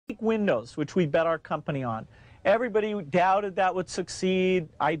Windows, which we bet our company on. Everybody doubted that would succeed.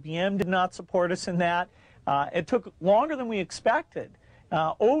 IBM did not support us in that. It took longer than we expected,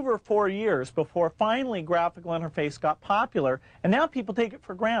 over 4 years before finally graphical interface got popular, and now people take it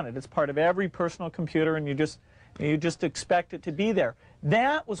for granted. It's part of every personal computer, and you just expect it to be there.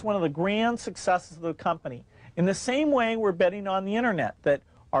 That was one of the grand successes of the company. In the same way, we're betting on the internet, that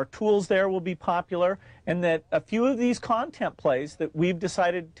our tools there will be popular, and that a few of these content plays that we've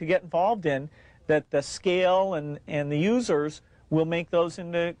decided to get involved in, that the scale and the users will make those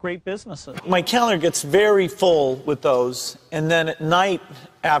into great businesses. My calendar gets very full with those, and then at night,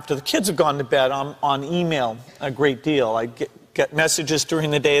 after the kids have gone to bed, I'm on email a great deal. I get messages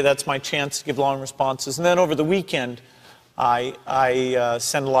during the day. That's my chance to give long responses. And then over the weekend, I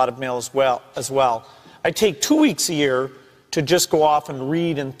send a lot of mail as well. I take 2 weeks a year to just go off and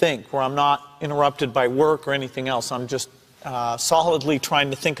read and think, where I'm not interrupted by work or anything else. I'm just solidly trying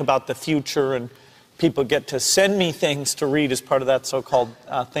to think about the future, and people get to send me things to read as part of that so-called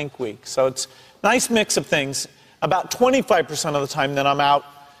Think Week. So it's a nice mix of things. About 25% of the time that I'm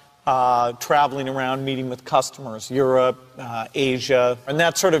out traveling around, meeting with customers, Europe, Asia, and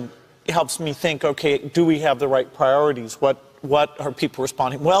that sort of helps me think, okay, do we have the right priorities? What are people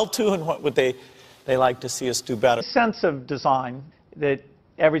responding well to, and what would they like to see us do better? Sense of design, that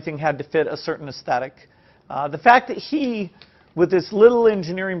everything had to fit a certain aesthetic. The fact that he, with this little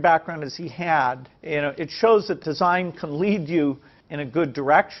engineering background as he had, it shows that design can lead you in a good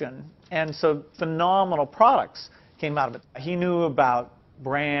direction, and so phenomenal products came out of it. He knew about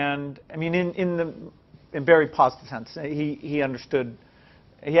brand, I mean, in very positive sense. He understood,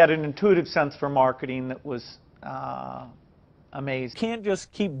 he had an intuitive sense for marketing that was amazing. You can't just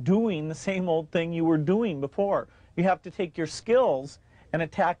keep doing the same old thing you were doing before. You have to take your skills and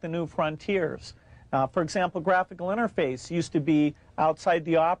attack the new frontiers. For example, graphical interface used to be outside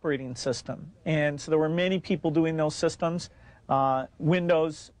the operating system, and so there were many people doing those systems.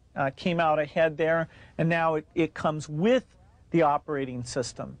 Windows came out ahead there, and now it comes with the operating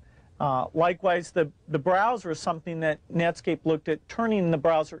system. Likewise, the browser is something that Netscape looked at, turning the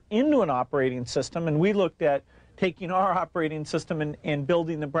browser into an operating system, and we looked at taking our operating system and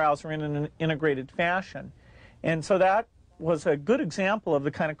building the browser in an integrated fashion. And so that was a good example of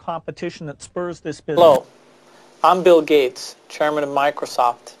the kind of competition that spurs this business. Hello, I'm Bill Gates, Chairman of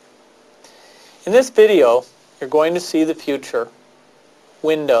Microsoft. In this video, you're going to see the future,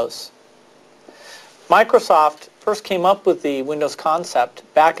 Windows. Microsoft first came up with the Windows concept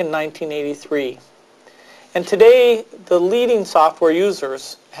back in 1983. And today, the leading software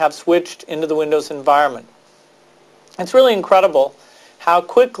users have switched into the Windows environment. It's really incredible how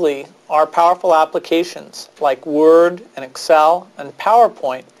quickly our powerful applications like Word and Excel and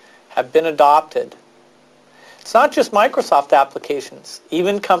PowerPoint have been adopted. It's not just Microsoft applications.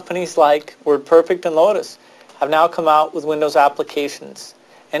 Even companies like WordPerfect and Lotus have now come out with Windows applications.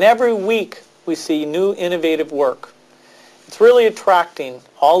 And every week we see new innovative work. It's really attracting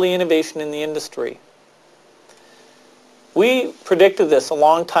all the innovation in the industry. We predicted this a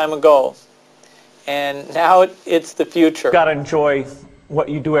long time ago, and now it's the future. You've got to enjoy what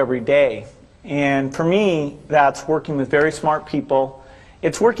you do every day. And for me, that's working with very smart people.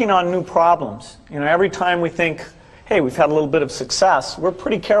 It's working on new problems. Every time we think, hey, we've had a little bit of success, we're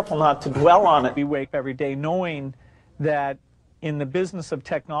pretty careful not to dwell on it. We wake up every day knowing that in the business of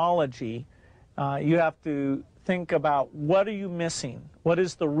technology, you have to think about, what are you missing? What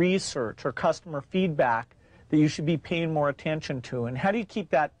is the research or customer feedback that you should be paying more attention to? And how do you keep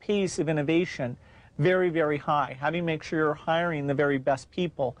that pace of innovation very, very high? How do you make sure you're hiring the very best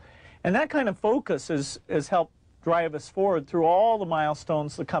people? And that kind of focus has helped drive us forward through all the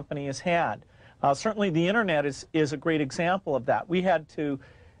milestones the company has had. Certainly the internet is a great example of that. We had to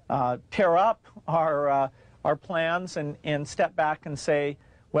tear up our plans and step back and say,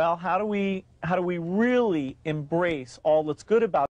 well, how do we really embrace all that's good about